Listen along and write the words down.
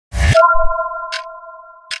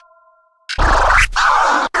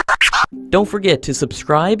Don't forget to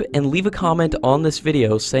subscribe and leave a comment on this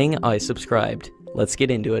video saying I subscribed. Let's get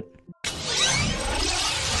into it.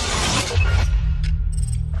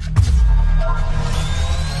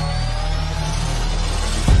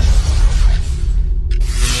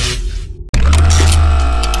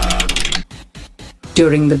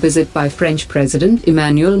 During the visit by French President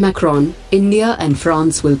Emmanuel Macron, India and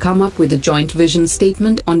France will come up with a joint vision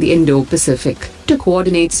statement on the Indo-Pacific to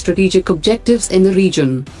coordinate strategic objectives in the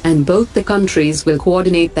region, and both the countries will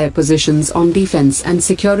coordinate their positions on defense and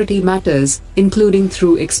security matters, including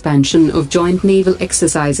through expansion of joint naval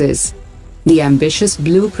exercises. The ambitious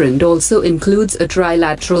blueprint also includes a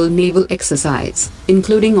trilateral naval exercise,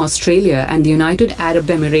 including Australia and the United Arab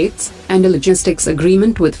Emirates, and a logistics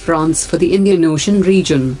agreement with France for the Indian Ocean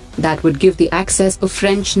region, that would give the access of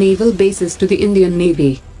French naval bases to the Indian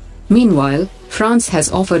Navy. Meanwhile, France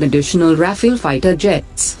has offered additional Rafale fighter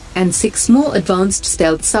jets, and 6 more advanced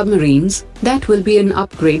stealth submarines, that will be an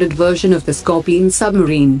upgraded version of the Scorpion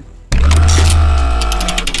submarine.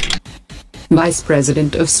 Vice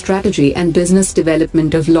President of Strategy and Business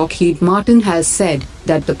Development of Lockheed Martin has said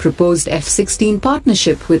that the proposed F-16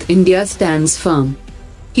 partnership with India stands firm.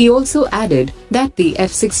 He also added that the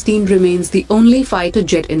F-16 remains the only fighter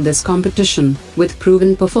jet in this competition, with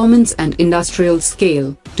proven performance and industrial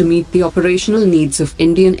scale, to meet the operational needs of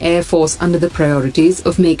Indian Air Force under the priorities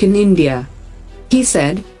of Make in India. He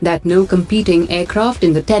said that no competing aircraft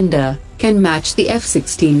in the tender can match the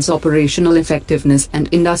F-16's operational effectiveness and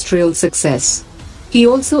industrial success. He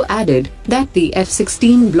also added that the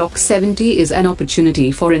F-16 Block 70 is an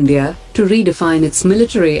opportunity for India to redefine its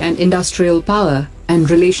military and industrial power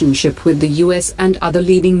and relationship with the US and other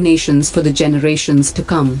leading nations for the generations to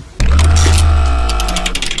come.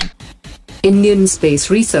 Indian Space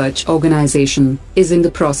Research Organization is in the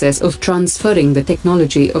process of transferring the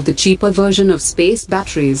technology of the cheaper version of space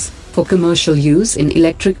batteries for commercial use in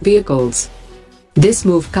electric vehicles. This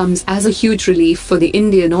move comes as a huge relief for the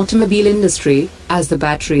Indian automobile industry, as the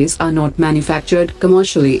batteries are not manufactured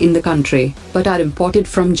commercially in the country, but are imported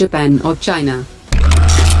from Japan or China.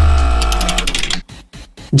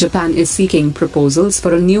 Japan is seeking proposals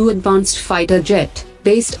for a new advanced fighter jet,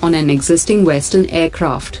 based on an existing Western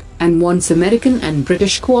aircraft, and wants American and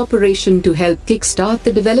British cooperation to help kickstart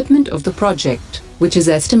the development of the project, which is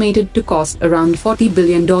estimated to cost around $40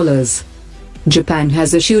 billion. Japan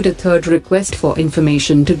has issued a third request for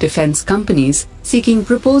information to defense companies, seeking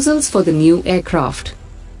proposals for the new aircraft.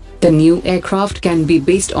 The new aircraft can be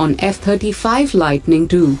based on F-35 Lightning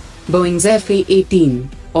II, Boeing's F/A-18,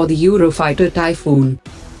 or the Eurofighter Typhoon.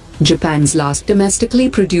 Japan's last domestically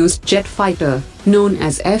produced jet fighter, known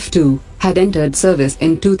as F-2, had entered service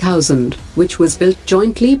in 2000, which was built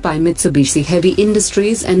jointly by Mitsubishi Heavy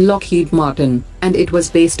Industries and Lockheed Martin, and it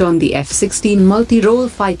was based on the F-16 multi-role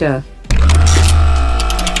fighter.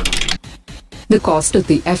 The cost of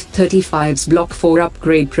the F-35's Block 4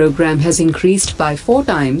 upgrade program has increased by 4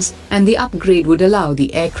 times, and the upgrade would allow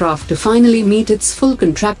the aircraft to finally meet its full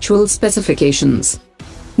contractual specifications.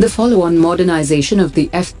 The follow-on modernization of the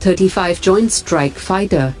F-35 Joint Strike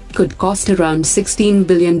Fighter could cost around $16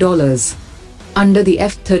 billion. Under the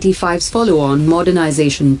F-35's follow-on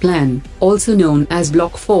modernization plan, also known as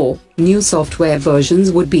Block 4, new software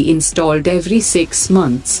versions would be installed every 6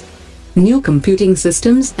 months. New computing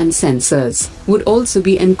systems and sensors would also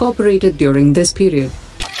be incorporated during this period.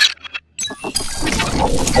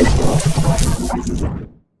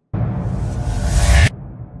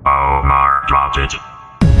 Omar dropped it.